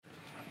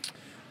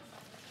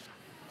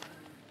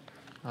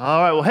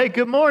All right, well, hey,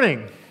 good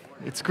morning.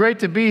 It's great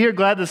to be here.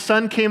 Glad the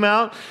sun came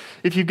out.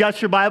 If you've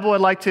got your Bible, I'd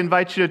like to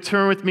invite you to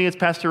turn with me, as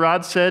Pastor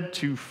Rod said,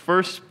 to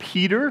 1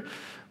 Peter.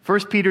 1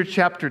 Peter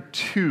chapter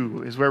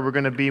 2 is where we're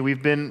going to be.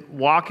 We've been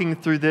walking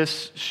through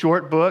this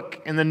short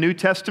book in the New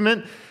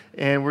Testament,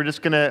 and we're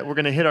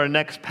going to hit our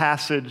next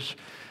passage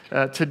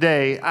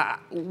today.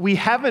 We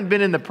haven't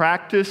been in the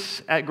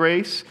practice at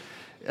Grace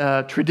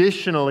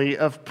traditionally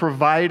of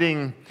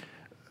providing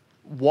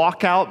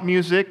walkout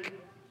music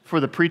for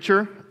the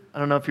preacher. I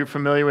don't know if you're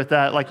familiar with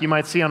that. Like you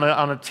might see on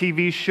a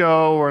TV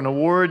show or an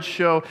awards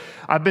show.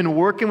 I've been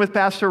working with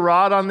Pastor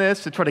Rod on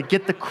this to try to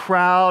get the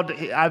crowd.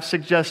 I've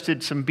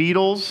suggested some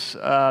Beatles.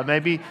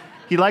 Maybe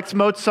he likes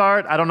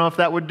Mozart. I don't know if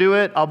that would do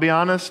it, I'll be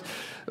honest.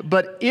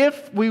 But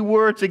if we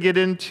were to get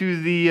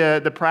into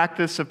the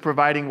practice of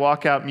providing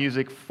walkout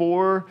music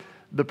for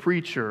the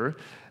preacher,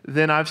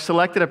 then I've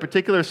selected a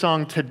particular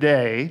song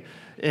today.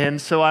 And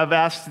so I've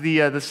asked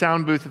the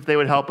sound booth if they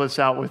would help us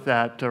out with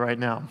that right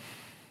now.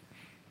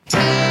 If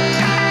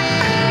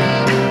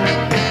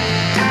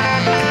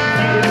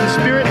the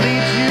Spirit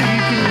leads you,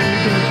 you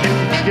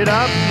can get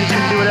up, you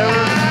can do whatever.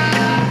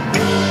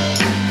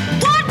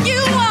 What you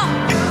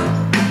want,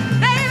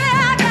 baby,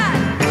 I got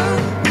it.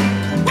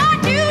 What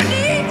you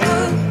need,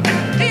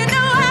 you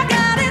know I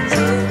got it.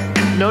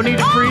 No need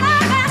to preach. All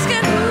I'm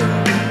asking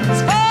is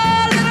for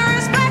a little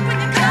respect when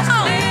you come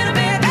home. Just a little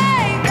bit,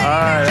 baby. All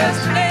right,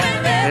 Just a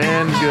little bit.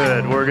 and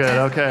good. We're good.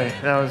 Okay,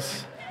 that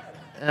was.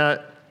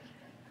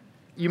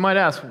 You might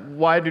ask,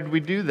 why did we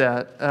do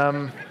that?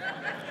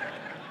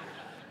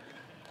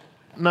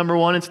 Number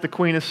one, it's the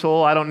Queen of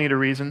Soul. I don't need a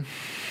reason.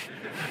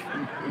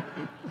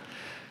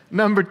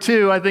 Number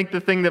two, I think the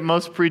thing that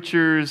most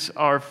preachers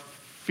are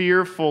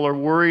fearful or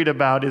worried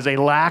about is a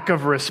lack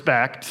of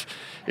respect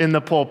in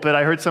the pulpit.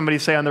 I heard somebody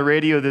say on the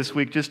radio this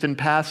week, just in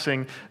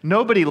passing,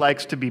 nobody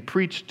likes to be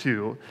preached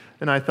to.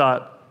 And I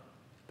thought,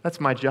 that's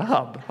my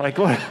job. Like,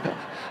 what?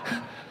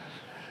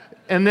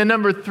 And then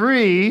number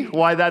three,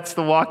 why that's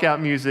the walkout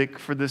music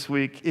for this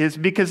week, is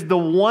because the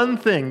one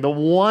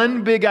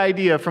big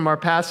idea from our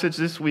passage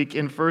this week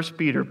in 1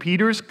 Peter,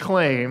 Peter's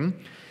claim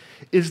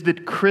is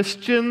that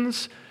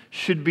Christians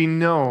should be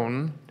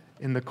known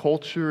in the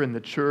culture, in the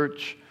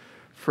church,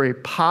 for a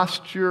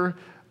posture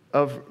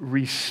of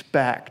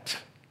respect,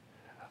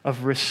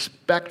 of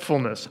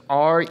respectfulness,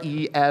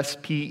 R-E-S-P-E-C-T.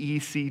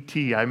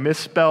 I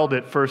misspelled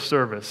it first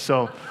service,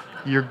 so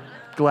you're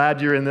glad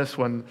you're in this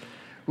one.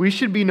 We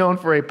should be known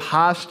for a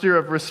posture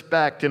of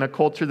respect in a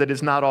culture that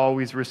is not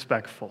always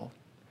respectful.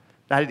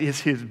 That is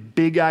his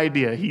big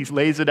idea. He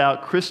lays it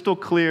out crystal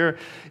clear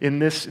in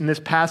this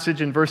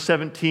passage in verse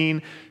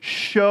 17.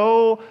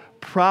 Show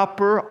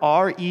proper,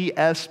 R-E-S-P-E-C-T,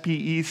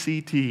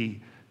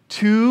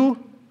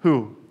 to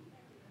who?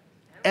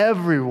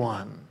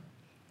 Everyone.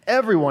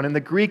 Everyone. In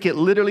the Greek, it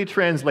literally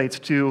translates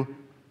to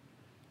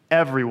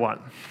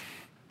everyone,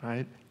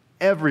 right?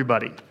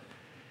 Everybody.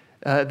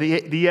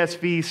 The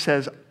ESV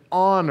says,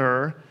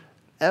 honor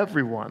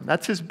everyone.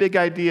 That's his big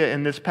idea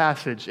in this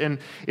passage. And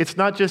it's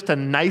not just a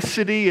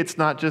nicety. It's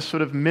not just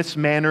sort of Miss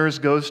Manners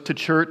goes to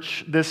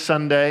church this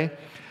Sunday.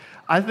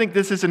 I think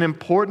this is an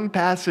important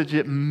passage.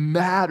 It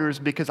matters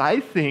because I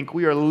think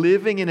we are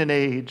living in an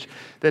age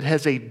that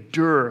has a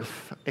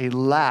dearth, a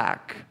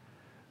lack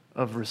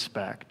of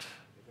respect.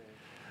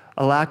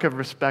 A lack of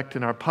respect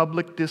in our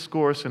public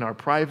discourse, in our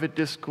private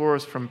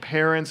discourse, from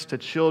parents to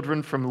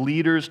children, from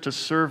leaders to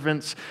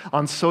servants,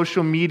 on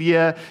social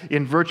media,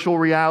 in virtual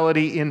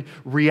reality, in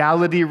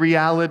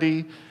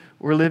reality.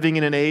 We're living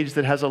in an age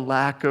that has a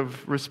lack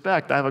of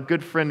respect. I have a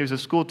good friend who's a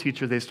school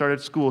teacher. They started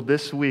school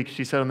this week.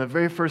 She said on the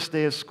very first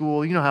day of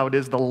school, you know how it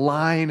is, the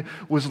line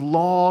was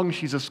long.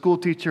 She's a school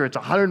teacher. It's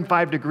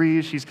 105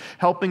 degrees. She's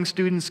helping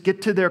students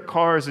get to their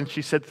cars. And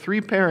she said 3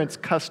 parents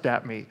cussed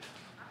at me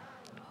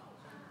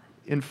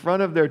in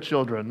front of their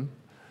children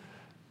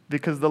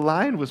because the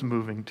line was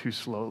moving too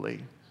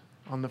slowly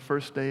on the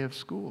first day of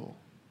school.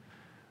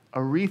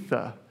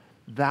 Aretha,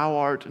 thou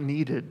art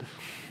needed.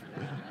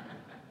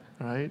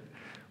 Right?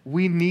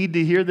 We need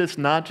to hear this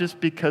not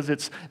just because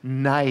it's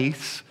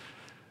nice,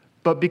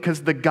 but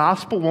because the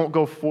gospel won't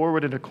go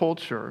forward in a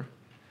culture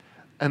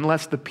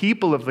unless the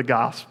people of the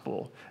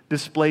gospel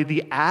display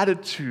the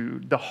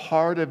attitude, the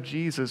heart of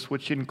Jesus,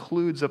 which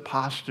includes a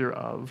posture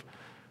of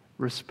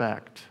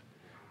respect.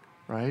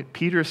 Right?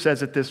 Peter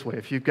says it this way.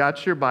 If you've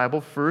got your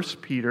Bible, 1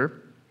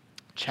 Peter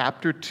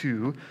chapter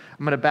 2,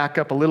 I'm going to back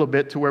up a little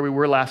bit to where we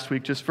were last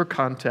week just for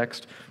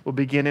context. We'll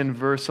begin in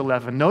verse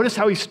 11. Notice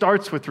how he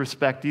starts with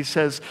respect. He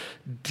says,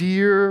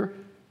 "Dear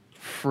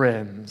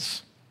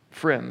friends,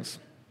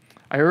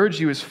 I urge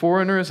you as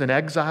foreigners and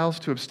exiles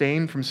to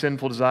abstain from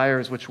sinful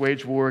desires which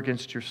wage war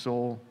against your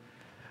soul.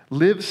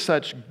 Live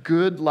such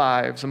good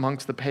lives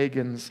amongst the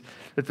pagans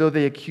that though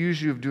they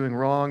accuse you of doing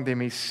wrong, they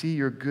may see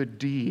your good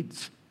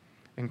deeds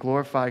and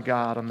glorify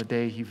God on the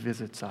day he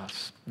visits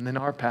us." And then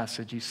our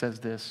passage, he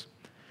says this,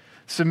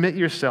 "Submit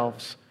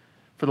yourselves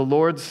for the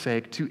Lord's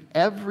sake to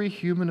every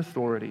human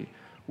authority,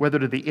 whether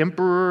to the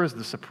emperor as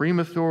the supreme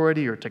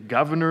authority or to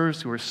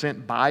governors who are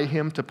sent by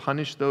him to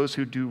punish those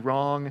who do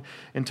wrong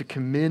and to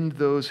commend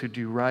those who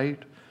do right.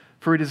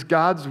 For it is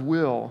God's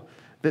will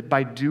that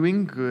by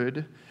doing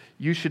good,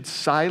 you should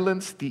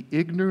silence the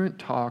ignorant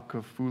talk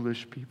of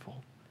foolish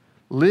people.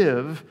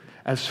 Live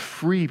as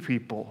free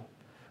people,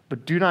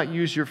 but do not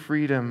use your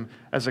freedom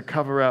as a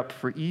cover-up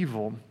for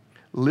evil.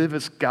 Live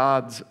as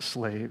God's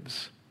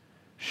slaves.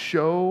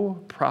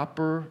 Show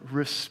proper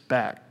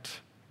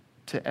respect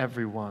to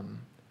everyone.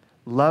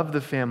 Love the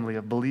family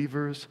of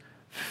believers.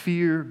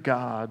 Fear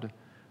God.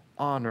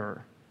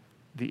 Honor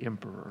the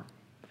emperor.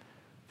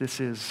 This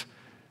is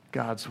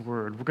God's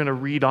word. We're going to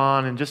read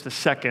on in just a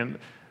second,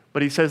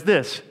 but he says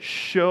this: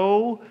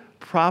 show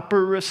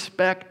proper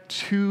respect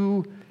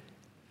to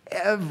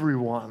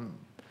everyone.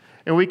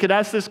 And we could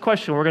ask this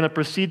question. We're going to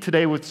proceed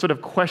today with sort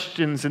of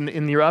questions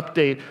in your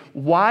update.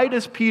 Why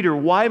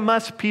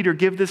must Peter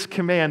give this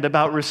command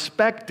about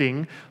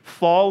respecting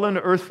fallen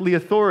earthly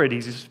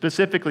authorities? He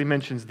specifically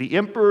mentions the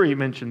emperor, he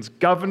mentions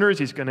governors,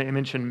 he's going to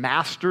mention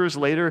masters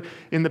later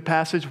in the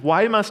passage.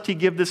 Why must he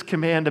give this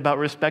command about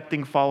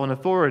respecting fallen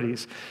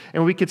authorities?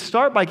 And we could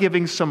start by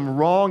giving some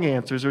wrong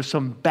answers or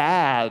some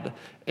bad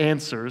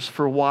answers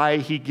for why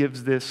he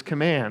gives this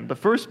command. The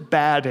first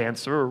bad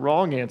answer or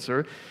wrong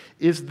answer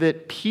is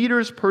that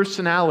Peter's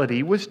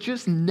personality was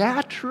just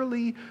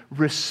naturally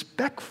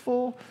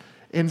respectful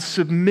and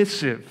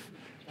submissive.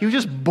 He was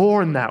just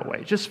born that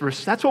way.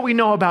 That's what we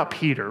know about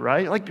Peter,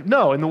 right? Like,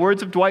 no, in the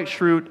words of Dwight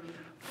Schrute,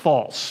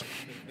 false,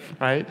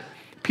 right?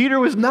 Peter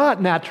was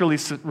not naturally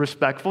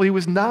respectful. He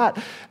was not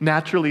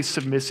naturally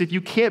submissive.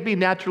 You can't be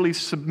naturally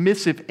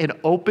submissive and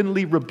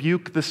openly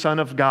rebuke the Son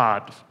of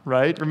God,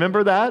 right?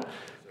 Remember that?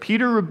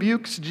 Peter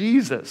rebukes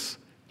Jesus.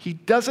 He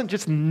doesn't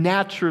just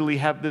naturally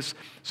have this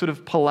sort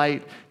of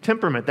polite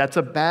temperament. That's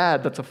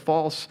a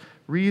false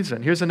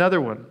reason. Here's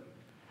another one.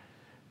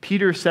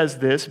 Peter says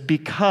this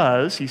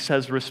because, he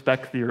says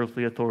respect the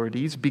earthly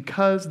authorities,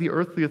 because the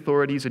earthly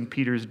authorities in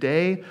Peter's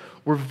day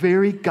were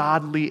very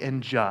godly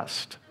and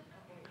just.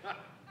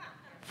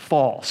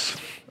 False.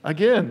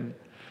 Again,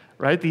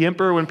 right? The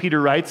emperor, when Peter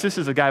writes this,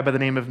 is a guy by the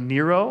name of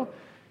Nero.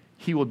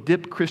 He will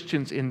dip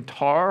Christians in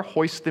tar,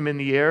 hoist them in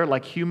the air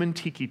like human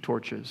tiki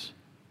torches.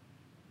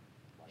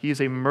 He is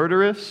a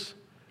murderous,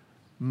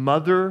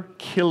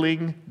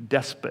 mother-killing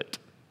despot.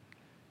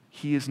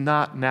 He is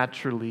not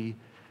naturally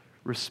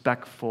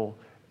respectful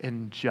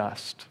and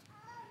just.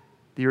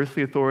 The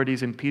earthly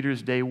authorities in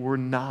Peter's day were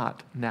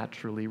not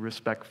naturally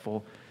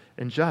respectful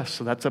and just.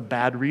 So that's a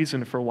bad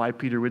reason for why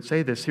Peter would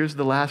say this. Here's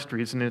the last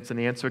reason. It's an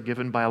answer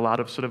given by a lot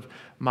of sort of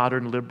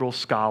modern liberal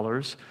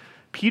scholars.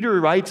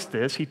 Peter writes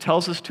this. He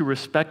tells us to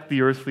respect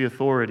the earthly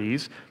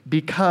authorities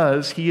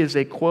because he is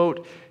a,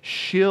 quote,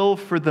 shill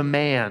for the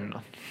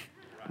man,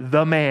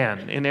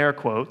 in air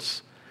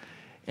quotes,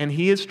 and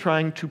he is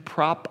trying to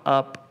prop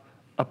up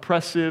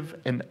oppressive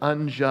and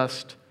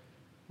unjust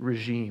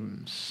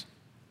regimes.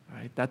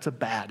 Right? That's a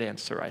bad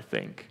answer, I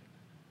think.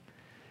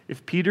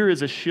 If Peter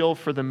is a shill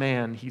for the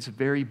man, he's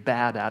very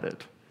bad at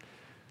it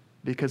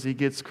because he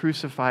gets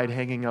crucified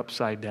hanging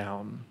upside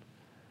down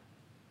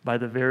by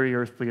the very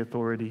earthly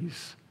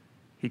authorities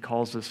he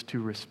calls us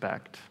to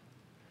respect.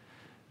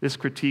 This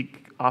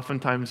critique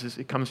oftentimes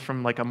it comes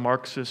from like a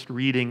Marxist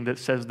reading that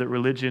says that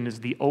religion is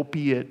the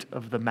opiate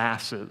of the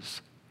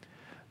masses.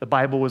 The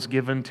Bible was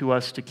given to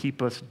us to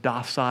keep us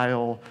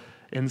docile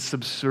and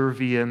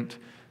subservient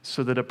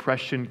so that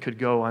oppression could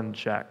go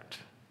unchecked.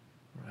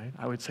 Right?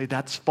 I would say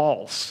that's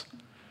false.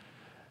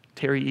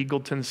 Terry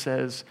Eagleton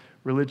says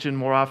religion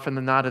more often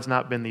than not has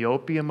not been the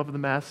opium of the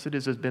masses, it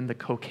has been the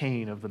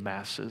cocaine of the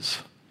masses.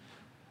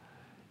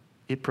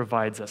 It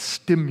provides a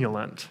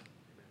stimulant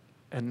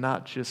and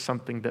not just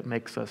something that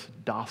makes us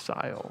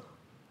docile,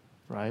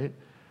 right?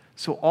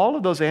 So all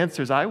of those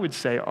answers, I would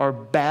say, are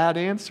bad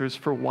answers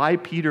for why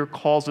Peter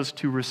calls us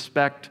to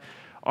respect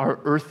our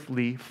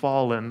earthly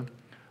fallen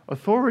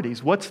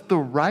authorities. What's the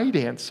right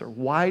answer?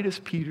 Why does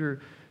Peter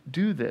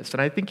do this?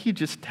 And I think he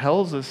just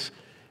tells us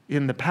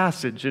in the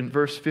passage in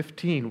verse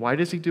 15. Why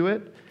does he do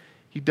it?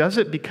 He does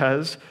it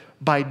because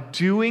by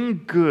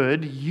doing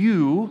good,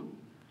 you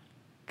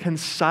can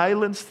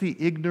silence the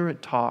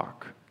ignorant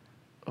talk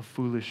of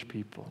foolish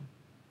people.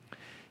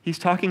 He's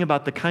talking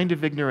about the kind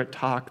of ignorant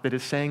talk that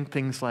is saying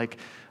things like,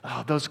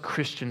 oh, those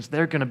Christians,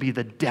 they're going to be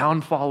the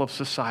downfall of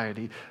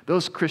society.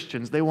 Those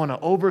Christians, they want to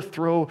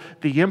overthrow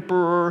the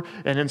emperor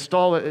and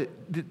install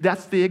it.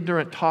 That's the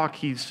ignorant talk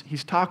he's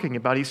talking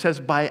about. He says,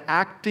 by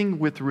acting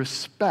with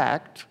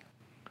respect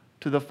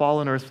to the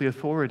fallen earthly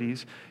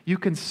authorities, you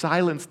can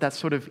silence that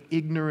sort of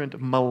ignorant,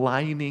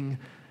 maligning,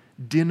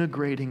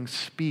 denigrating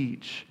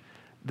speech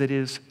that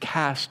is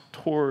cast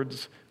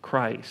towards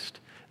Christ.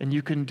 And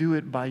you can do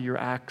it by your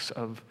acts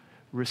of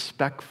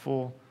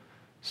respectful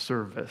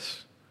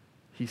service,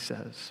 he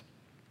says.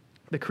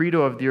 The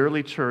credo of the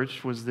early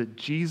church was that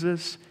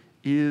Jesus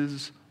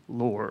is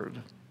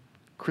Lord.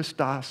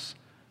 Christos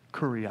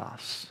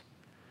Kurios.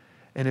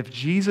 And if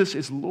Jesus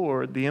is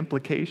Lord, the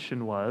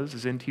implication was,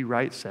 as N.T.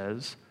 Wright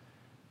says,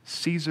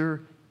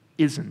 Caesar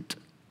isn't.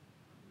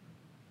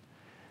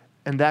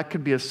 And that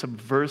could be a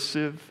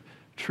subversive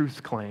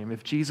truth claim.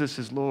 If Jesus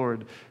is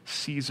Lord,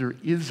 Caesar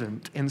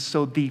isn't. And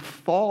so the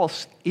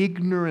false,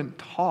 ignorant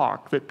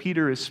talk that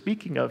Peter is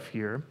speaking of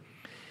here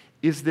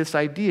is this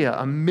idea,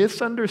 a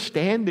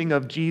misunderstanding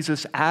of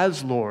Jesus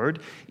as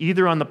Lord,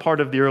 either on the part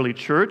of the early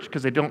church,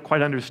 because they don't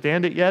quite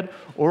understand it yet,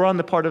 or on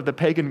the part of the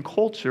pagan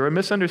culture. A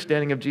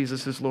misunderstanding of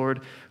Jesus as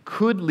Lord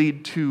could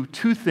lead to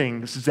two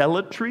things: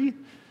 zealotry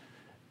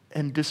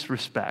and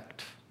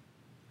disrespect.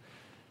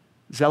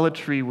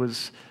 Zealotry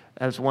was,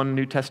 as one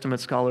New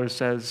Testament scholar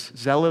says,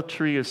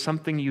 zealotry is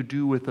something you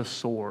do with a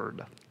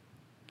sword.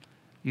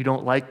 You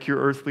don't like your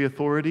earthly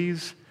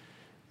authorities,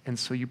 and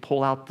so you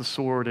pull out the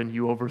sword and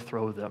you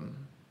overthrow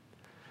them.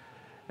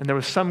 And there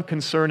was some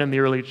concern in the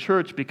early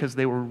church because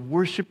they were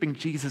worshiping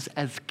Jesus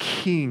as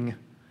King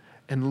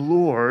and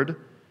Lord,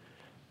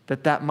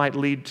 that might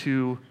lead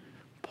to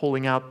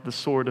pulling out the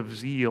sword of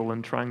zeal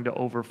and trying to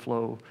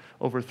overthrow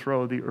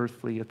the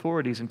earthly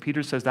authorities. And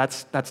Peter says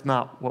that's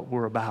not what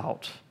we're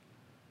about.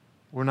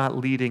 We're not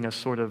leading a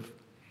sort of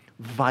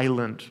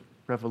violent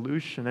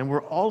revolution, and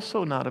we're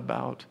also not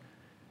about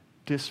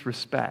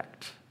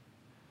disrespect.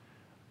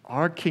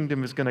 Our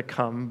kingdom is going to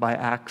come by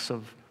acts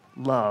of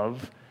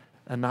love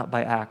and not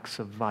by acts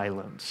of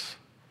violence,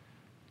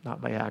 not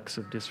by acts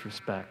of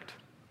disrespect.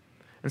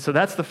 And so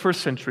that's the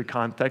first century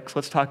context.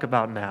 Let's talk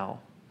about now.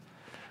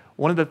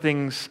 One of the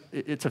things,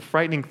 it's a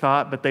frightening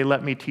thought, but they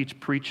let me teach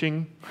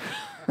preaching.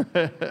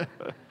 And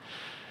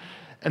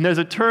there's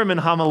a term in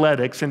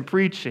homiletics, in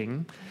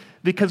preaching,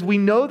 because we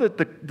know that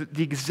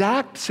the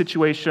exact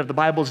situation of the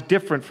Bible is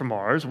different from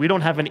ours. We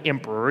don't have an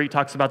emperor. He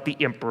talks about the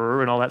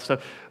emperor and all that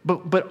stuff.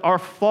 But our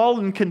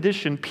fallen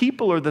condition,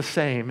 people are the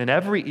same in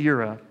every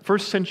era.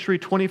 First century,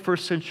 21st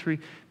century,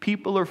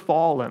 people are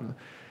fallen.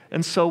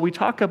 And so we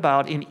talk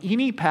about in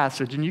any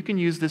passage, and you can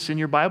use this in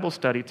your Bible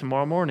study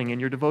tomorrow morning in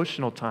your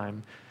devotional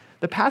time.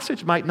 The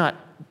passage might not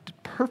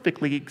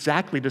perfectly,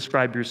 exactly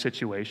describe your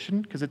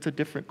situation because it's a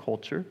different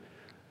culture.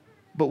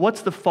 But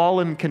what's the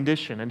fallen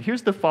condition? And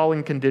here's the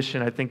fallen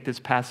condition I think this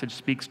passage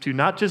speaks to,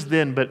 not just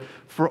then, but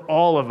for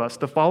all of us.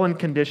 The fallen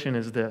condition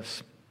is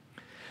this: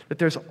 that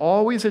there's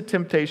always a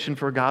temptation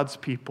for God's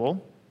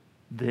people,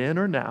 then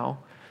or now,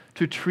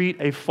 to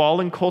treat a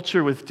fallen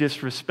culture with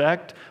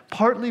disrespect,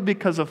 partly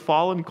because a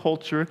fallen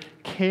culture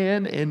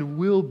can and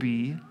will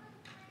be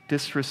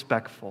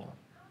disrespectful.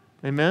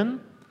 Amen?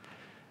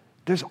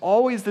 There's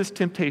always this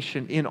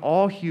temptation in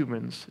all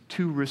humans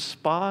to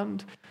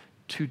respond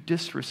to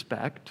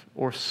disrespect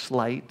or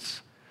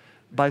slights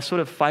by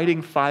sort of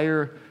fighting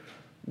fire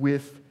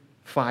with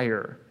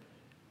fire.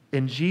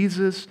 And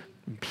Jesus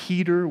and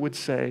Peter would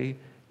say,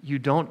 you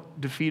don't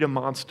defeat a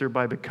monster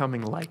by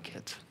becoming like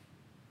it.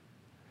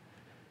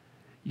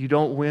 You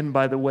don't win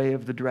by the way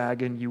of the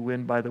dragon, you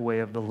win by the way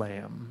of the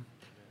lamb.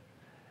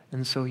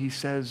 And so he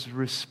says,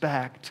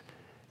 respect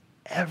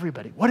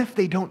everybody. What if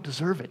they don't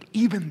deserve it?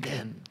 Even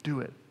then,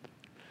 do it.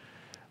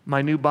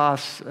 My new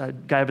boss, a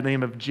guy by the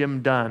name of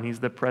Jim Dunn,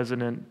 he's the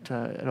president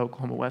at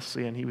Oklahoma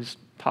Wesleyan. He was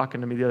talking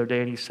to me the other day,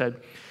 and he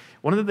said,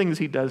 one of the things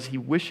he does, he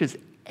wishes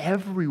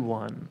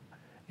everyone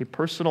a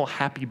personal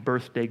happy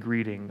birthday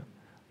greeting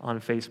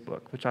on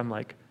Facebook, which I'm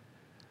like,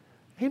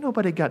 ain't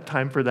nobody got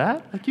time for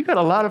that. Like, you got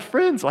a lot of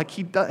friends. Like,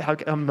 he does,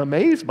 I'm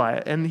amazed by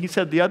it. And he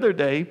said the other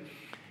day,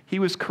 he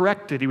was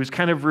corrected. He was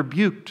kind of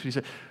rebuked. He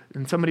said,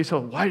 and somebody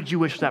said, why did you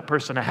wish that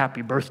person a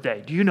happy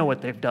birthday? Do you know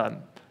what they've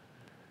done?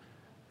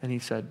 And he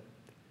said,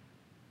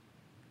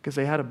 because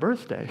they had a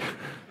birthday.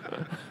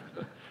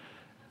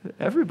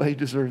 Everybody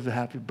deserves a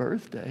happy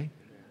birthday.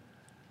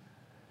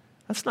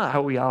 That's not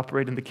how we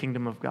operate in the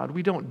kingdom of God.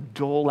 We don't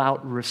dole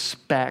out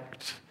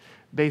respect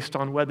based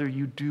on whether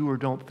you do or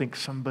don't think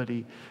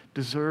somebody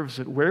deserves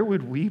it. Where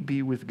would we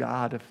be with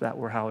God if that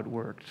were how it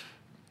worked?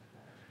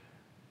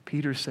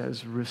 Peter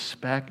says,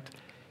 respect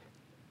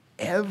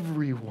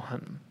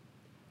everyone.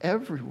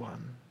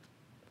 Everyone.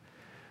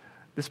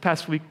 This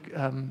past week,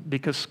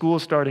 because school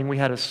is starting, we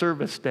had a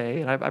service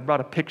day, and I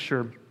brought a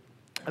picture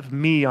of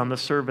me on the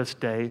service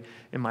day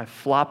in my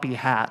floppy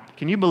hat.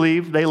 Can you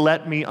believe they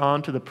let me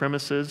onto the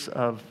premises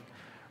of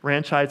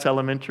Ranch Heights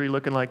Elementary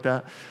looking like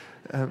that?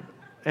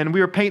 And we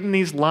were painting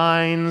these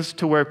lines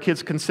to where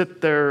kids can sit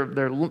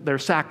their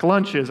sack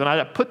lunches. And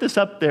I put this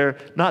up there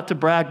not to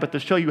brag, but to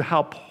show you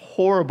how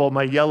horrible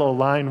my yellow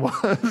line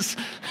was.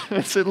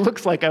 It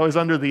looks like I was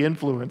under the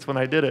influence when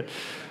I did it.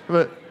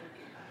 But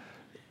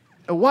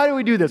why do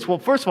we do this? Well,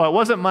 first of all, it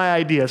wasn't my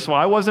idea, so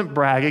I wasn't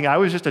bragging. I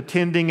was just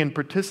attending and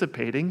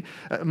participating.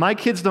 My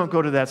kids don't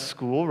go to that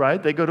school,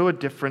 right? They go to a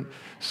different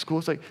school.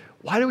 It's like,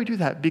 why do we do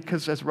that?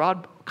 Because as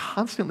Rod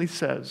constantly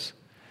says,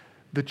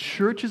 the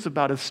church is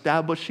about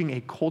establishing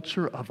a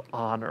culture of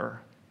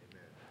honor,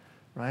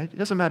 right? It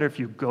doesn't matter if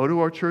you go to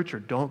our church or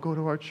don't go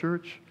to our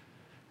church,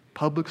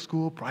 public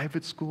school,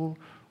 private school.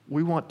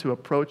 We want to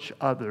approach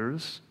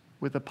others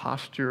with a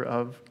posture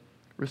of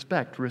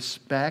respect.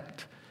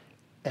 Respect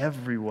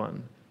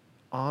everyone.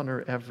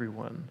 Honor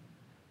everyone,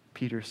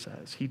 Peter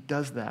says. He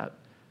does that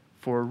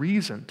for a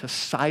reason, to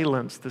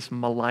silence this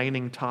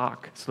maligning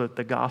talk so that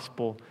the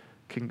gospel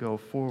can go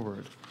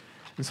forward.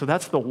 And so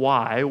that's the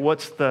why.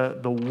 What's the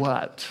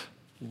what?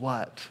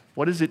 What?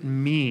 What does it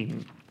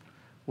mean?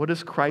 What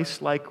does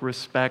Christ-like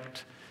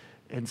respect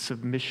and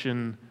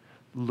submission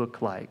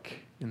look like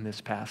in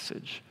this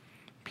passage?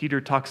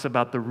 Peter talks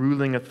about the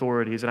ruling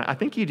authorities, and I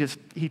think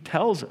he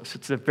tells us.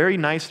 It's a very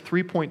nice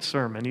 3-point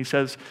sermon. He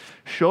says,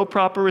 show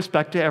proper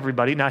respect to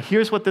everybody. Now,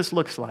 here's what this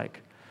looks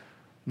like.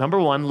 Number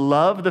 1,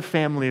 love the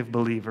family of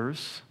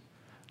believers.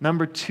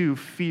 Number 2,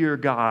 fear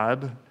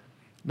God.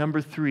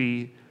 Number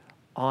 3,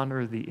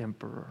 honor the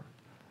emperor.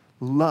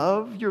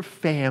 Love your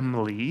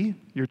family,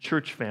 your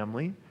church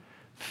family.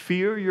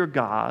 Fear your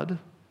God.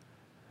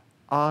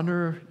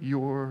 Honor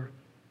your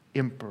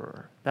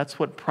emperor. That's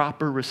what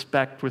proper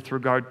respect with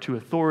regard to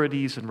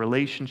authorities and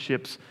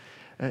relationships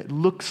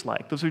looks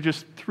like. Those are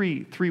just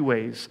three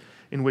ways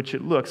in which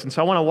it looks. And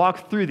so I want to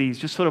walk through these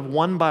just sort of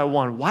one by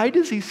one. Why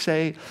does he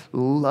say,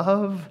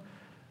 love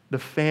the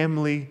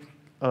family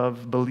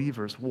of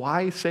believers?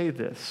 Why say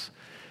this?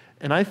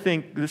 And I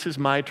think, this is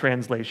my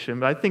translation,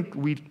 but I think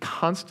we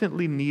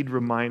constantly need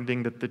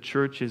reminding that the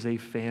church is a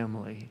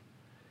family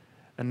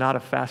and not a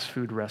fast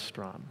food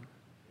restaurant.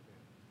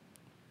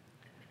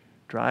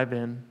 Drive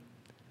in,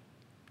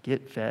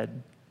 get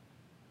fed,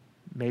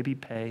 maybe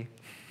pay,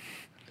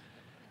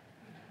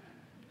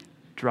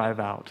 drive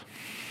out.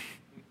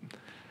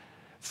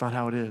 It's not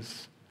how it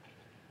is.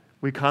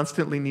 We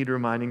constantly need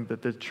reminding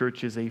that the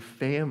church is a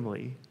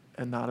family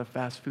and not a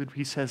fast food.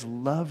 He says,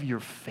 love your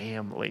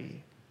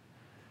family.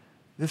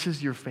 This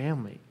is your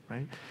family,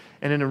 right?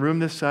 And in a room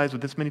this size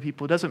with this many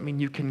people, it doesn't mean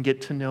you can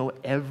get to know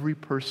every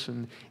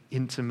person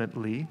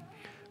intimately,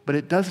 but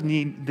it does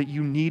mean that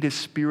you need a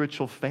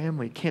spiritual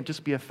family. It can't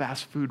just be a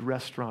fast food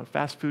restaurant.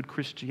 Fast food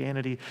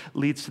Christianity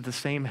leads to the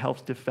same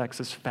health defects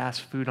as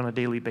fast food on a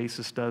daily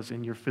basis does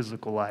in your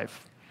physical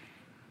life,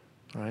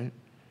 right?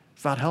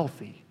 It's not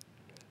healthy.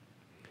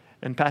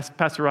 And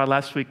Pastor Rod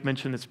last week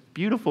mentioned this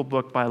beautiful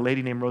book by a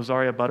lady named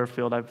Rosaria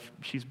Butterfield.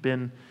 She's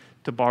been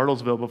to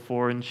Bartlesville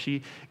before, and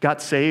she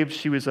got saved.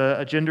 She was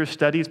a gender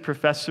studies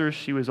professor.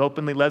 She was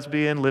openly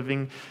lesbian,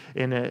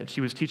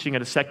 she was teaching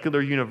at a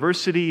secular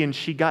university, and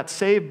she got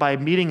saved by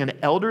meeting an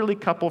elderly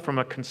couple from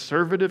a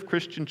conservative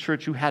Christian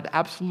church who had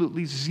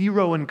absolutely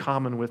zero in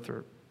common with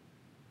her.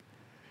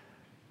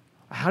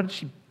 How did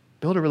she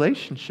build a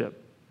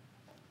relationship?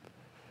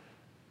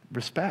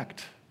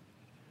 Respect.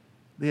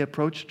 They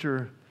approached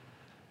her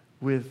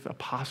with a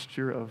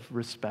posture of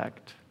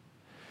respect.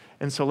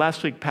 And so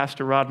last week,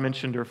 Pastor Rod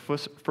mentioned her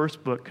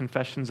first book,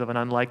 Confessions of an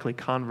Unlikely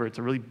Convert. It's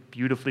a really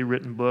beautifully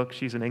written book.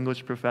 She's an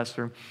English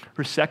professor.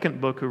 Her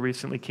second book, who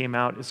recently came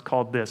out, is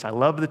called this. I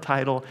love the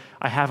title.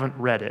 I haven't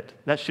read it.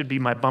 That should be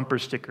my bumper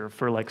sticker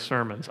for like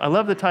sermons. I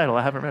love the title.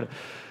 I haven't read it.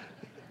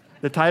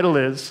 The title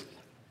is,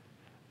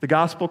 The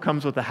Gospel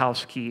Comes with a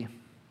House Key.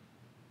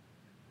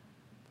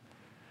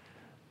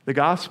 The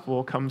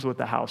gospel comes with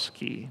a house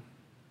key.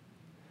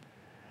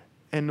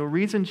 And the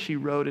reason she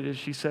wrote it is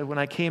she said, when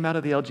I came out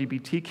of the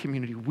LGBT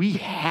community, we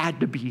had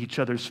to be each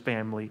other's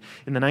family.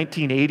 In the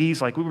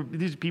 1980s,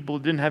 these people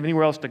didn't have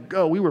anywhere else to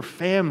go. We were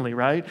family,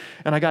 right?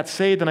 And I got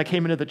saved and I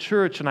came into the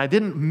church and I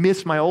didn't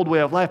miss my old way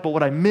of life, but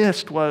what I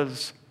missed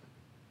was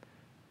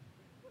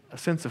a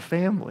sense of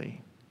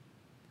family.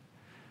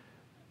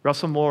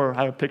 Russell Moore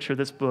had a picture of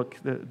this book,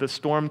 the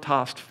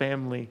storm-tossed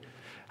family,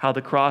 how the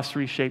cross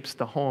reshapes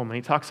the home. And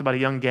he talks about a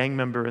young gang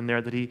member in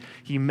there that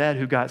he met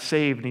who got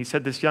saved. And he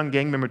said this young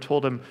gang member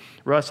told him,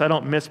 Russ, I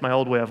don't miss my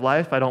old way of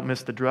life. I don't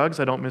miss the drugs.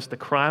 I don't miss the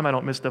crime. I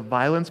don't miss the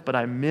violence. But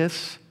I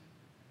miss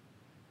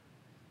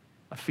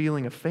a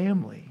feeling of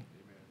family.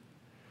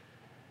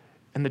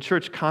 And the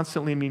church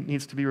constantly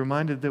needs to be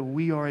reminded that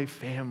we are a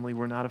family.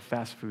 We're not a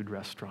fast food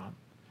restaurant.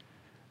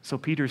 So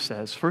Peter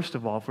says, first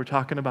of all, if we're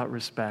talking about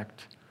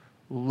respect,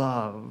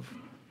 love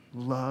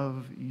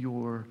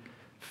your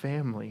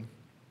family.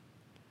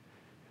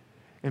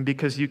 And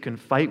because you can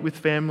fight with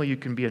family, you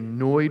can be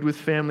annoyed with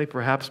family,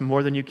 perhaps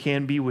more than you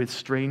can be with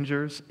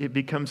strangers, it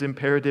becomes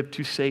imperative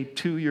to say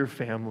to your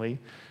family,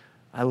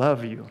 I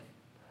love you.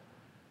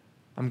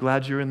 I'm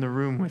glad you're in the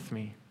room with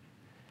me.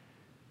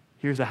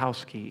 Here's a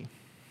house key.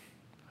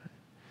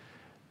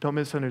 Don't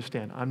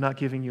misunderstand. I'm not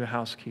giving you a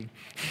house key.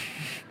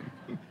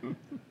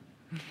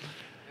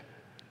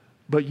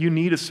 But you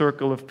need a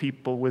circle of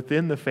people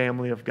within the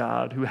family of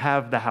God who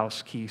have the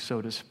house key,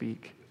 so to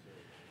speak,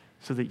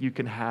 so that you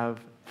can have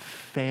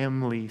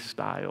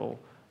family-style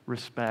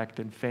respect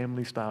and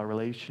family-style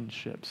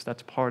relationships.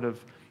 That's part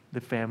of the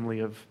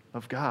family of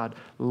God.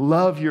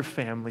 Love your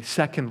family.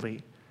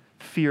 Secondly,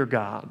 fear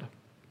God.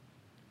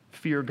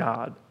 Fear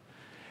God.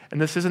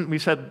 And this isn't, we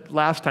said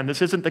last time,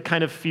 this isn't the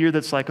kind of fear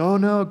that's like, oh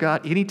no,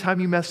 God, anytime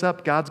you mess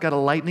up, God's got a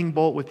lightning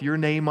bolt with your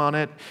name on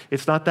it.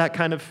 It's not that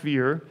kind of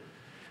fear.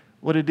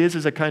 What it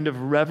is a kind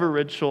of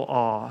reverential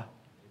awe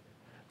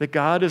that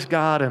God is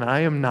God and I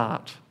am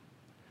not.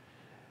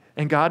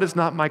 And God is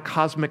not my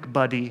cosmic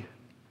buddy,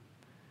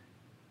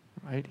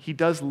 right? He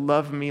does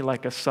love me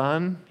like a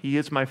son. He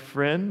is my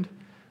friend,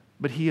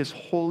 but he is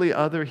wholly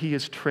other. He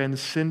is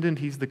transcendent.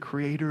 He's the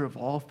creator of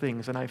all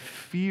things. And I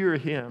fear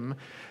him,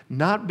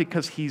 not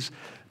because he's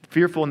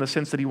Fearful in the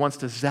sense that he wants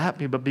to zap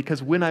me, but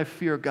because when I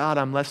fear God,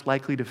 I'm less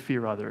likely to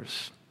fear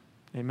others.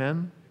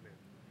 Amen?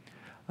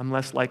 I'm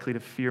less likely to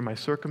fear my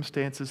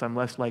circumstances. I'm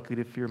less likely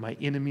to fear my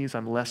enemies.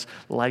 I'm less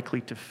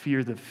likely to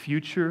fear the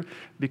future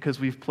because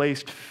we've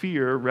placed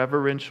fear,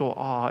 reverential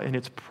awe, in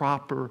its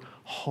proper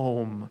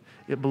home.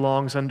 It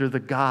belongs under the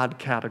God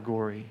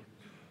category,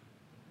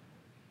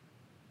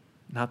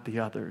 not the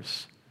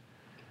others.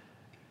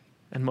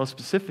 And most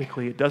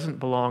specifically, it doesn't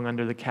belong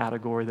under the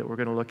category that we're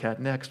going to look at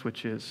next,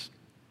 which is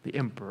the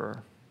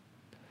emperor.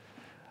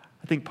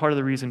 I think part of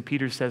the reason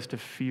Peter says to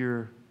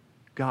fear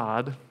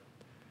God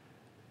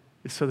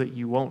is so that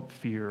you won't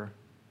fear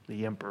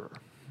the emperor.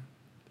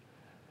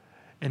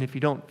 And if you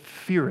don't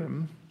fear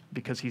him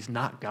because he's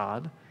not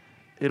God,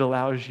 it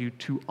allows you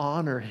to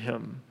honor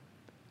him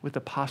with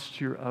a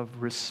posture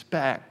of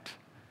respect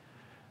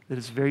that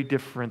is very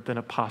different than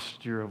a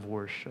posture of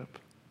worship.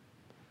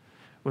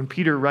 When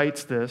Peter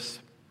writes this,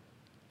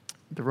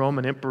 the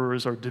Roman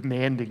emperors are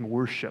demanding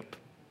worship,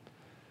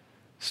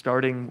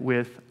 starting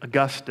with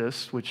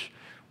Augustus, which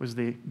was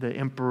the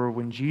emperor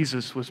when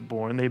Jesus was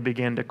born. They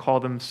began to call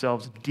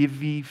themselves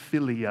Divi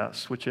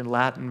Filius, which in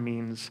Latin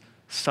means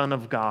Son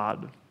of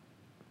God.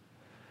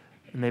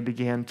 And they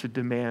began to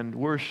demand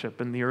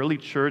worship. And the early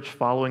church,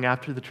 following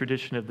after the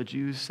tradition of the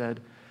Jews,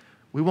 said,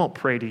 "We won't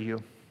pray to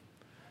you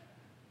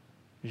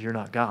because you're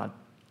not God.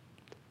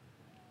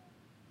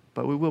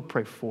 But we will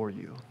pray for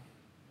you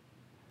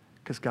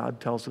because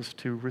God tells us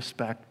to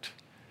respect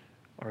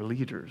our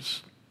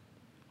leaders.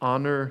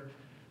 Honor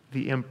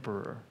the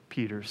emperor,"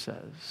 Peter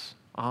says.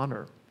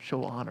 Honor,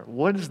 show honor.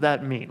 What does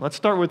that mean? Let's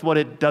start with what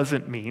it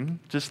doesn't mean,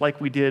 just like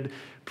we did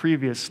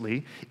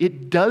previously.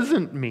 It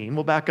doesn't mean,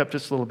 we'll back up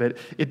just a little bit,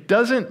 it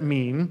doesn't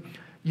mean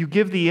you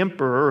give the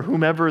emperor, or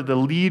whomever the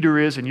leader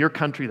is in your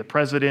country, the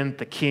president,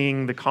 the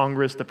king, the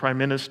Congress, the prime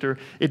minister,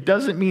 it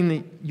doesn't mean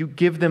that you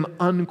give them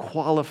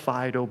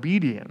unqualified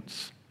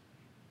obedience.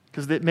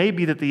 Because it may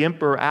be that the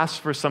emperor asks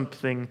for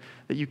something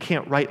that you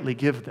can't rightly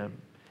give them.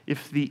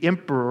 If the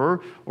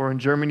emperor, or in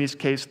Germany's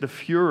case, the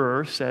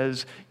Führer,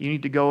 says you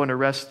need to go and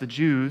arrest the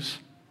Jews,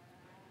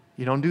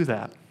 you don't do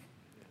that.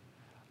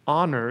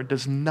 Honor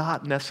does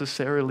not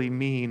necessarily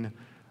mean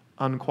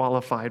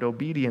unqualified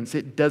obedience.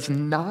 It does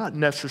not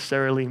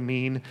necessarily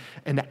mean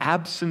an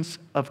absence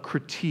of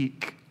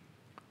critique,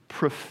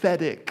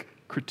 prophetic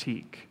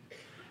critique.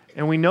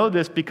 And we know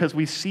this because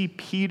we see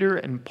Peter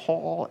and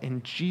Paul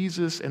and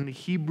Jesus and the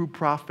Hebrew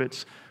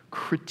prophets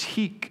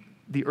critique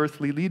the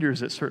earthly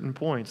leaders at certain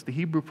points. The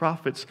Hebrew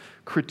prophets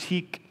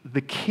critique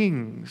the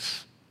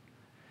kings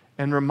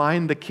and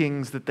remind the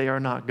kings that they are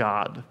not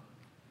God.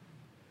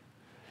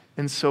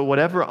 And so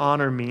whatever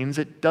honor means,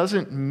 it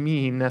doesn't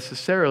mean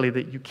necessarily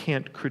that you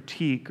can't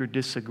critique or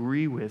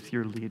disagree with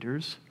your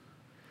leaders.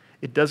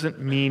 It doesn't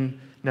mean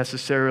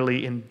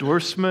necessarily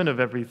endorsement of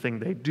everything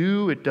they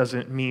do. It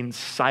doesn't mean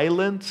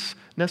silence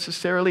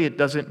necessarily. It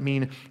doesn't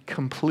mean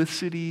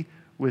complicity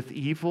with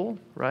evil,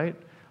 right?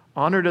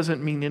 Honor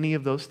doesn't mean any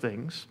of those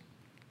things,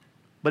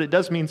 but it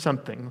does mean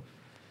something.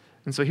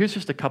 And so here's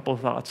just a couple of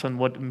thoughts on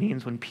what it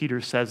means when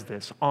Peter says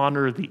this,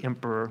 honor the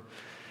emperor.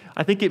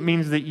 I think it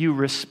means that you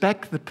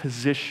respect the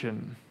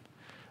position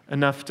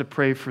enough to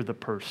pray for the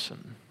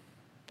person.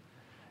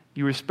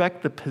 You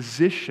respect the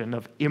position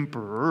of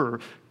emperor, or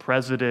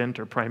president,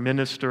 or prime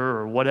minister,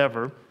 or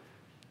whatever,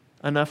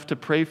 enough to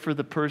pray for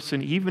the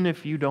person even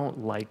if you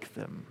don't like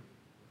them.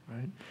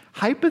 Right?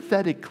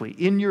 Hypothetically,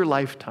 in your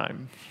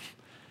lifetime,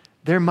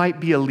 there might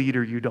be a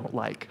leader you don't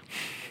like.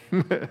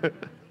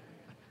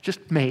 Just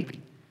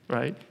maybe,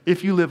 right?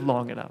 If you live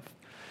long enough.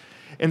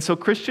 And so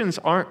Christians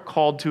aren't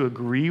called to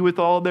agree with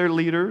all their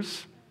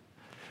leaders,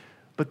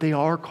 but they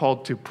are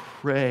called to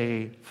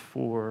pray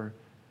for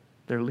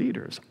their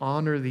leaders.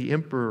 Honor the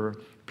emperor,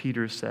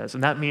 Peter says.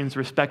 And that means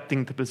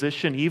respecting the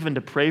position, even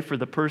to pray for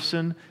the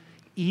person,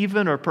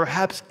 even or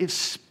perhaps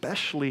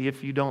especially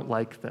if you don't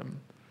like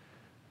them.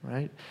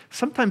 Right?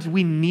 Sometimes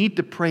we need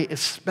to pray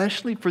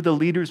especially for the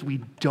leaders we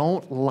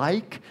don't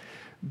like,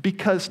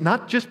 because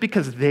not just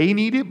because they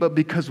need it, but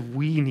because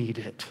we need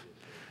it.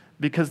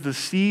 Because the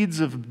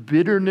seeds of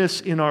bitterness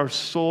in our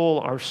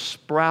soul are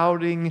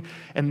sprouting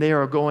and they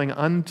are going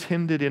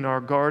untended in our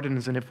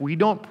gardens. And if we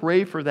don't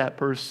pray for that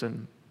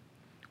person,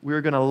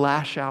 we're going to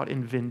lash out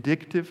in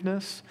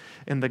vindictiveness,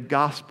 and the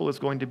gospel is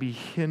going to be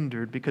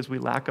hindered because we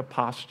lack a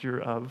posture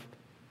of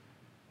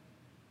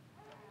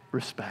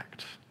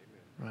respect.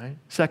 Right?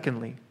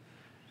 Secondly,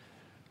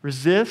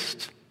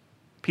 resist.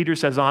 Peter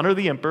says, honor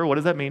the emperor. What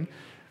does that mean?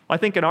 I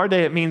think in our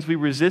day it means we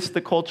resist the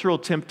cultural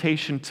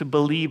temptation to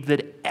believe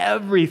that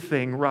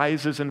everything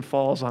rises and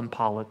falls on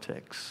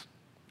politics.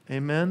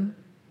 Amen?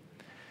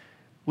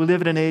 We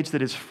live in an age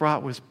that is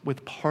fraught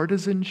with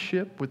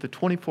partisanship, with the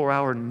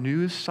 24-hour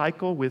news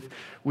cycle, with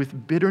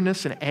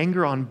bitterness and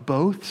anger on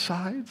both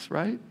sides,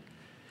 right?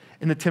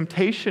 And the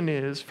temptation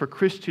is for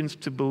Christians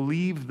to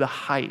believe the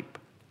hype.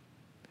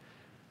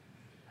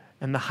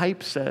 And the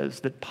hype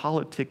says that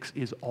politics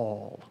is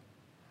all.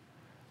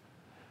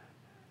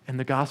 And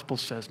the gospel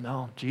says,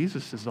 no,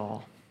 Jesus is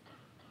all.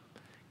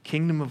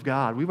 Kingdom of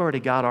God. We've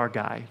already got our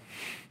guy.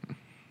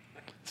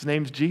 His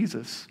name's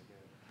Jesus.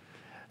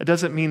 It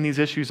doesn't mean these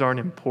issues aren't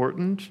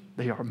important.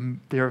 They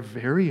are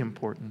very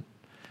important.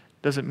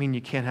 It doesn't mean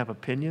you can't have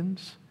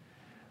opinions.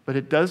 But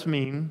it does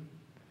mean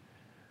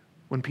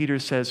when Peter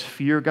says,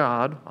 fear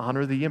God,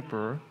 honor the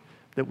emperor,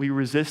 that we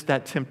resist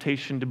that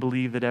temptation to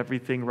believe that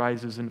everything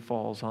rises and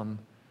falls on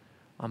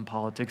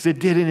politics. It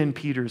didn't in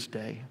Peter's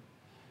day.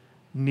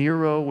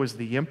 Nero was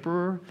the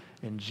emperor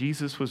and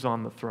Jesus was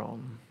on the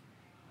throne.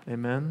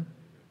 Amen?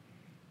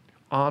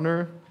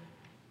 Honor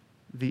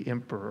the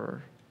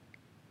emperor.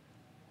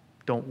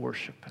 Don't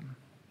worship him.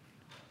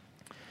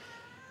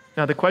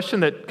 Now, the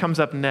question that comes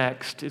up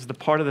next is the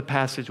part of the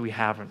passage we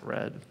haven't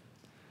read.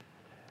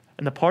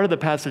 And the part of the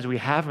passage we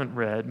haven't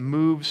read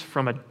moves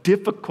from a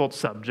difficult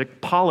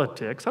subject,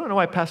 politics. I don't know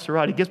why Pastor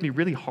Rod, he gives me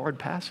really hard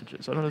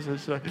passages. I don't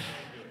know, it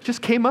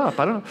just came up.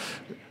 I don't know.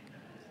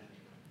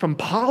 From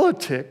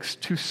politics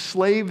to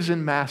slaves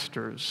and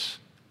masters,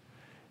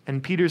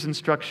 and Peter's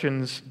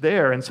instructions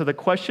there. And so the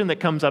question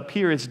that comes up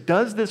here is,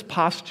 does this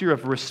posture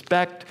of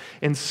respect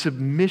and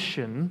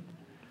submission,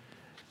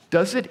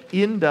 does it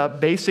end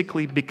up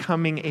basically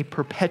becoming a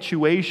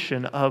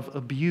perpetuation of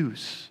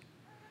abuse?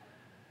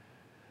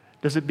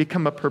 Does it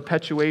become a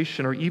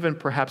perpetuation or even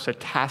perhaps a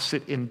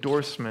tacit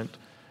endorsement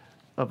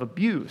of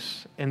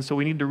abuse? And so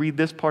we need to read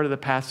this part of the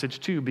passage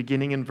too,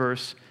 beginning in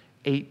verse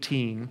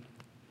 18.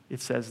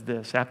 It says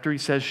this. After he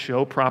says,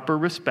 show proper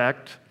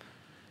respect,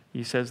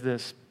 he says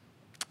this,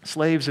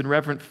 slaves, in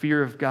reverent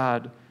fear of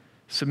God,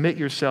 submit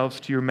yourselves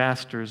to your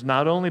masters,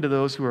 not only to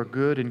those who are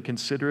good and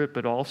considerate,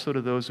 but also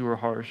to those who are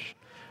harsh.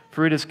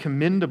 For it is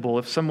commendable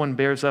if someone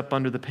bears up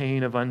under the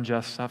pain of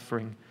unjust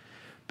suffering,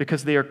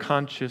 because they are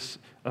conscious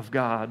of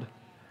God.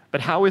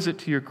 But how is it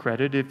to your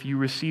credit if you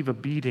receive a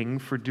beating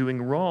for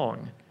doing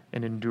wrong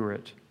and endure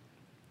it?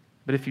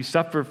 But if you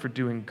suffer for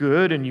doing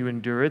good and you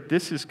endure it,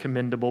 this is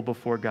commendable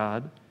before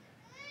God.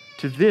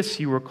 To this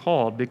you were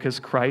called, because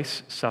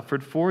Christ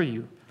suffered for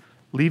you,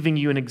 leaving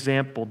you an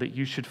example that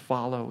you should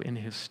follow in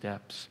his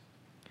steps.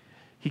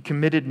 He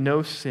committed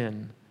no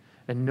sin,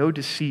 and no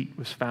deceit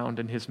was found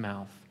in his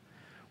mouth.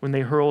 When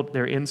they hurled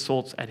their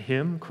insults at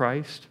him,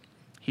 Christ,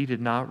 he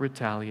did not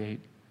retaliate.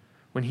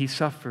 When he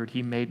suffered,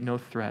 he made no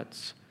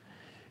threats.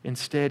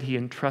 Instead, he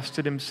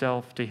entrusted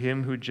himself to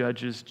him who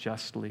judges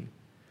justly.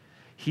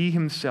 He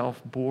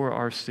himself bore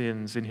our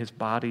sins in his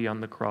body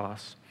on the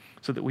cross,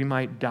 so that we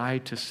might die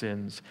to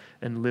sins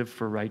and live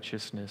for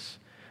righteousness.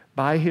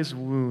 By his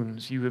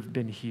wounds you have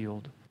been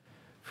healed,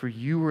 for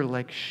you were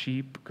like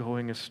sheep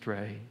going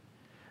astray,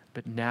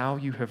 but now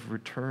you have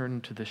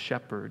returned to the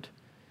shepherd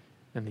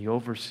and the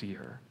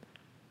overseer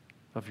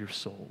of your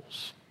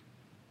souls.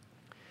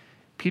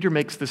 Peter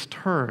makes this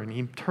turn.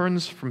 He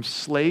turns from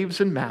slaves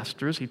and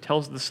masters. He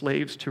tells the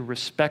slaves to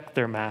respect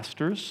their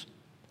masters,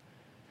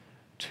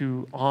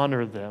 to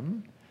honor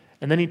them.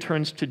 And then he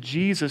turns to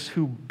Jesus,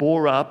 who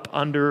bore up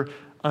under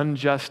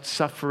unjust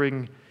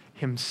suffering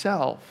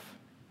himself.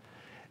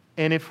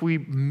 And if we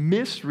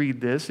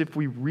misread this, if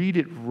we read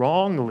it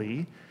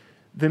wrongly,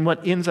 then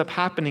what ends up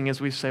happening is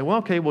we say,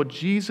 well,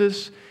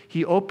 Jesus,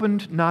 he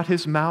opened not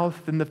his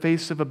mouth in the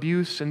face of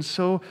abuse, and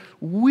so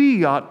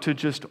we ought to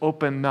just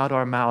open not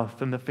our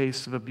mouth in the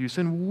face of abuse,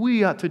 and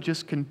we ought to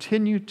just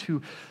continue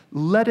to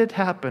let it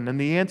happen. And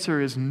the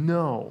answer is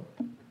no.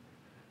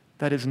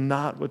 That is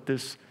not what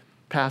this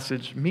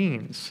passage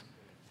means.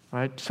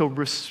 Right? So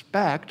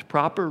respect,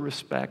 proper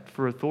respect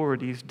for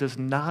authorities does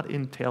not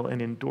entail an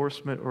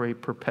endorsement or a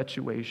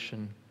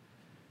perpetuation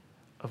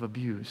of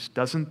abuse.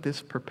 Doesn't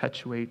this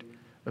perpetuate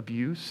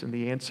abuse? And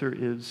the answer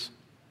is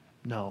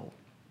no,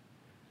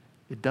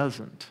 it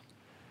doesn't.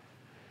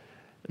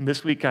 And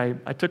this week I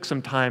took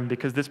some time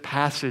because this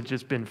passage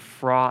has been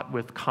fraught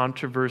with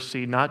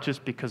controversy, not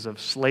just because of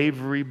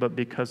slavery, but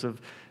because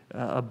of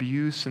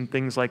abuse and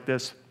things like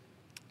this.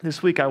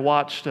 This week I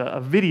watched a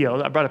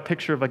video. I brought a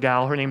picture of a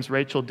gal. Her name's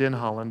Rachel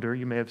Denhollander.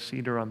 You may have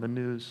seen her on the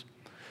news.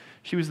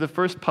 She was the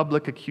first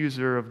public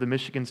accuser of the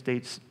Michigan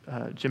State's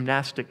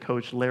gymnastic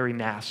coach, Larry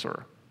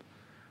Nassar,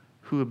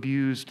 who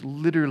abused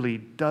literally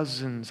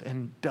dozens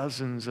and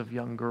dozens of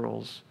young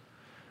girls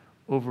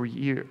over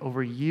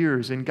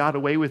years and got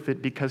away with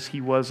it because he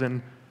was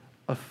an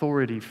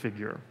authority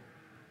figure.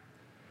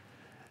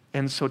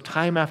 And so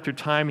time after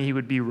time he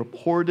would be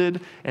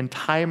reported, and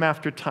time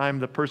after time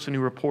the person who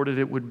reported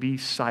it would be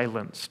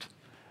silenced,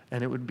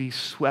 and it would be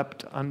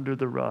swept under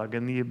the rug,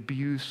 and the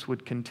abuse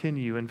would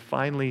continue. And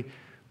finally,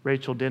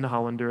 Rachel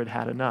Denhollander had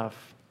had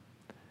enough,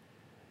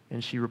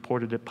 and she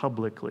reported it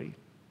publicly.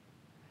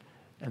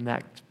 And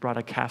that brought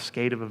a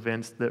cascade of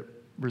events that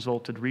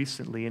resulted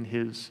recently in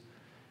his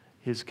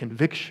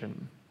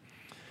conviction.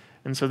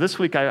 And so this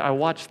week I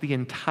watched the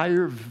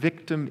entire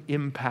victim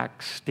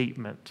impact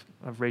statement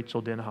of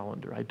Rachel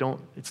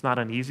Denhollander. It's not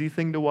an easy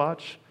thing to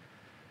watch,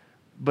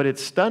 but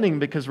it's stunning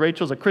because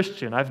Rachel's a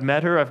Christian. I've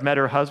met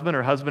her husband.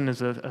 Her husband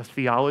is a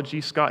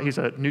theology scholar. He's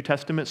a New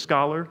Testament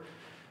scholar.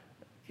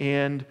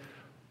 And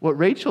what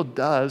Rachel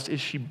does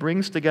is she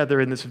brings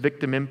together in this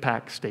victim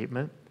impact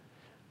statement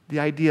the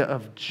idea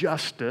of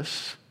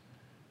justice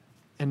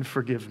and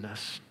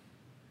forgiveness.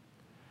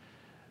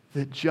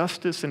 that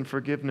justice and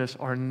forgiveness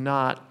are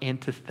not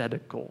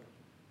antithetical.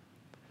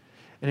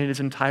 And it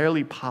is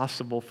entirely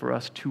possible for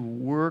us to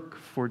work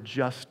for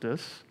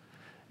justice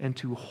and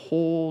to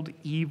hold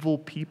evil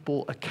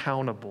people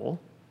accountable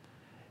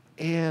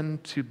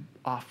and to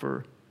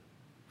offer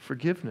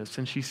forgiveness.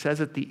 And she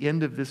says at the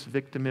end of this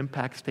victim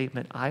impact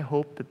statement, I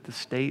hope that the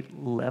state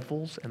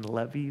levels and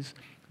levies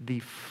the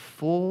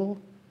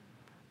full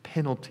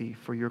penalty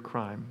for your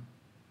crime.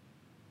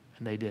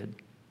 And they did.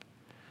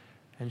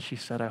 And she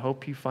said, I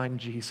hope you find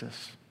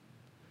Jesus.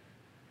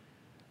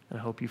 And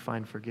I hope you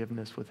find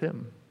forgiveness with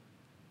him.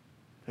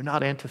 They're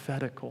not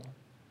antithetical.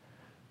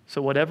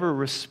 So whatever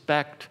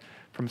respect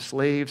from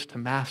slaves to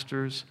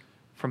masters,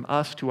 from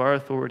us to our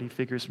authority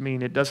figures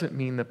mean, it doesn't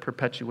mean the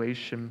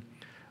perpetuation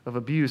of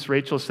abuse.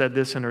 Rachel said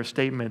this in her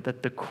statement,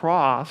 that the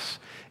cross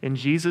and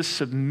Jesus'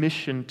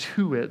 submission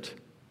to it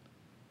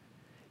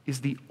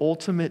is the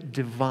ultimate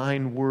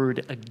divine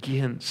word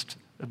against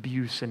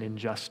abuse and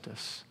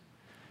injustice.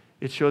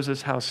 It shows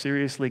us how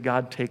seriously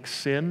God takes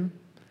sin,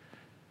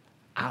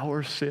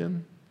 our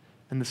sin,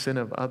 and the sin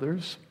of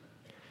others.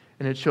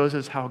 And it shows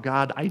us how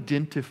God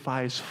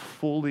identifies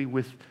fully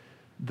with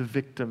the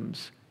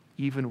victims,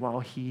 even while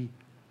he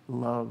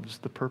loves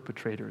the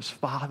perpetrators.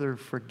 Father,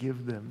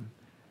 forgive them,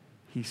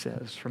 he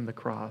says from the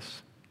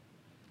cross.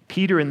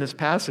 Peter in this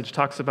passage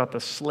talks about the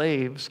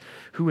slaves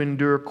who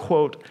endure,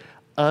 quote,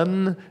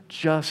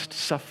 unjust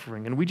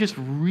suffering. And we just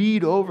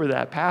read over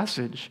that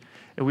passage,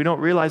 and we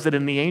don't realize that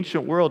in the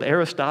ancient world,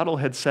 Aristotle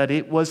had said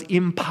it was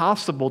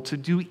impossible to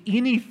do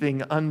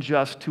anything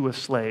unjust to a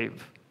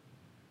slave.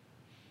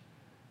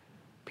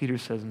 Peter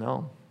says,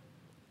 no,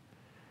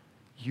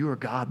 you are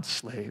God's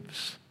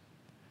slaves.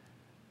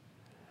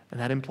 And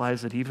that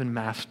implies that even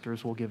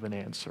masters will give an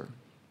answer.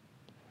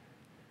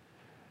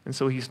 And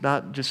so he's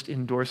not just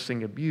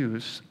endorsing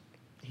abuse,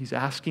 he's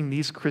asking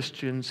these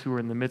Christians who are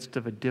in the midst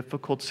of a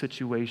difficult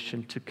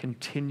situation to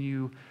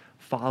continue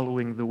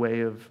following the way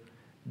of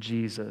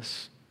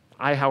Jesus.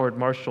 I. Howard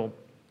Marshall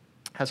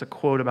has a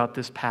quote about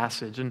this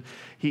passage, and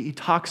he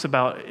talks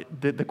about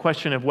the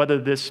question of whether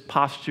this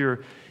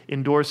posture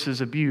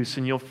endorses abuse,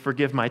 and you'll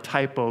forgive my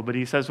typo, but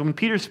he says, when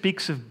Peter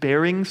speaks of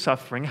bearing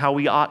suffering, how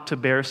we ought to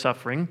bear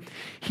suffering,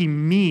 he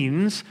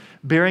means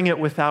bearing it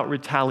without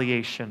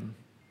retaliation.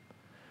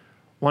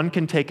 One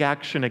can take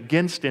action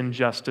against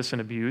injustice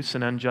and abuse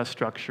and unjust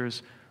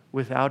structures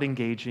without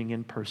engaging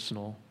in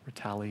personal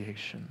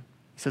retaliation.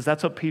 He says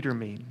that's what Peter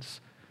means.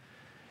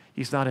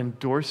 He's not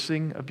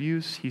endorsing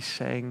abuse. He's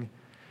saying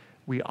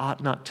we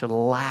ought not to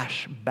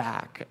lash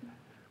back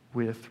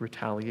with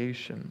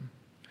retaliation.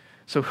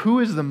 So who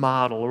is the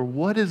model, or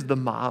what is the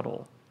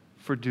model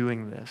for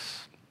doing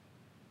this?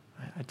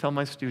 I tell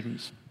my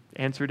students,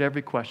 answered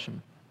every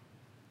question.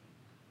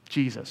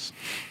 Jesus.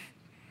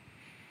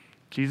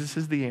 Jesus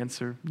is the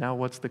answer. Now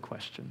what's the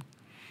question?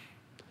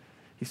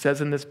 He says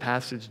in this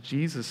passage,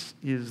 Jesus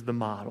is the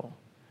model.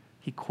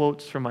 He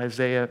quotes from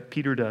Isaiah,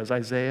 Peter does,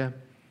 Isaiah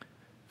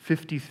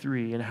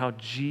 53, and how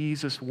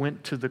Jesus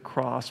went to the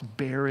cross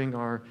bearing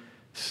our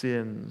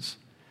sins.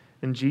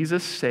 And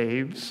Jesus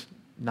saves,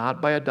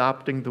 not by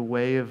adopting the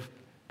way of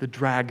the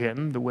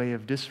dragon, the way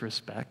of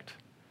disrespect,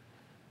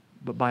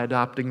 but by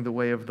adopting the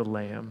way of the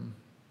Lamb.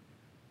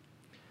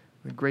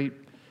 The great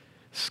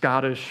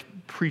Scottish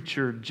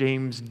preacher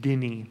James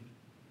Denny,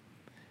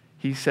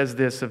 he says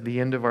this of the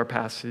end of our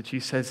passage. He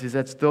says, it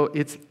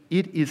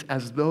is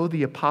as though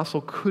the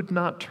apostle could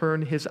not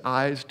turn his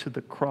eyes to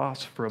the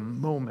cross for a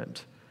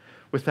moment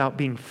without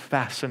being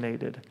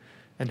fascinated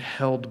and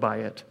held by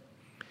it.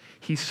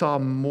 He saw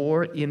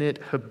more in it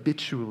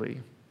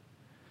habitually.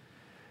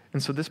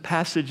 And so this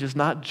passage is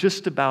not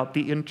just about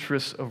the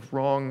interests of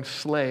wronged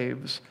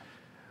slaves,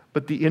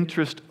 but the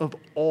interest of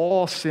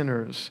all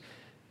sinners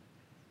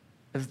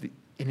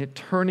in it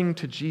turning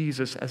to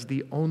Jesus as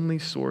the only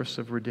source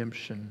of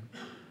redemption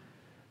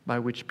by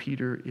which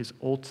Peter is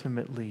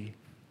ultimately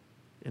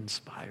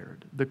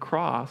inspired. The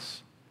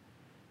cross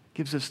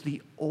gives us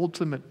the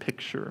ultimate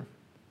picture,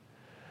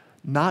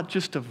 not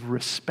just of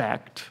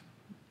respect,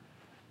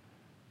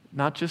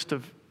 not just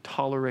of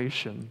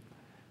toleration,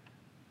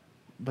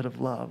 but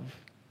of love.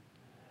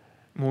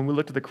 And when we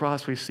look at the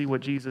cross, we see what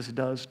Jesus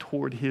does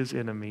toward his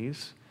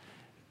enemies,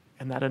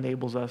 and that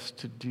enables us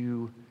to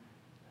do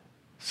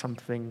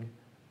something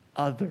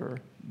other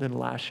than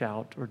lash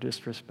out or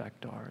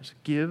disrespect ours.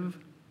 Give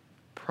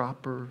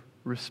proper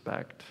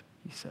respect,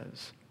 he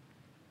says,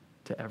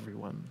 to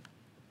everyone.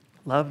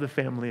 Love the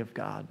family of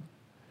God.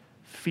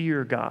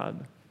 Fear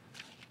God.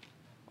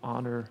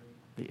 Honor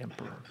the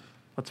emperor.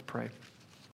 Let's pray.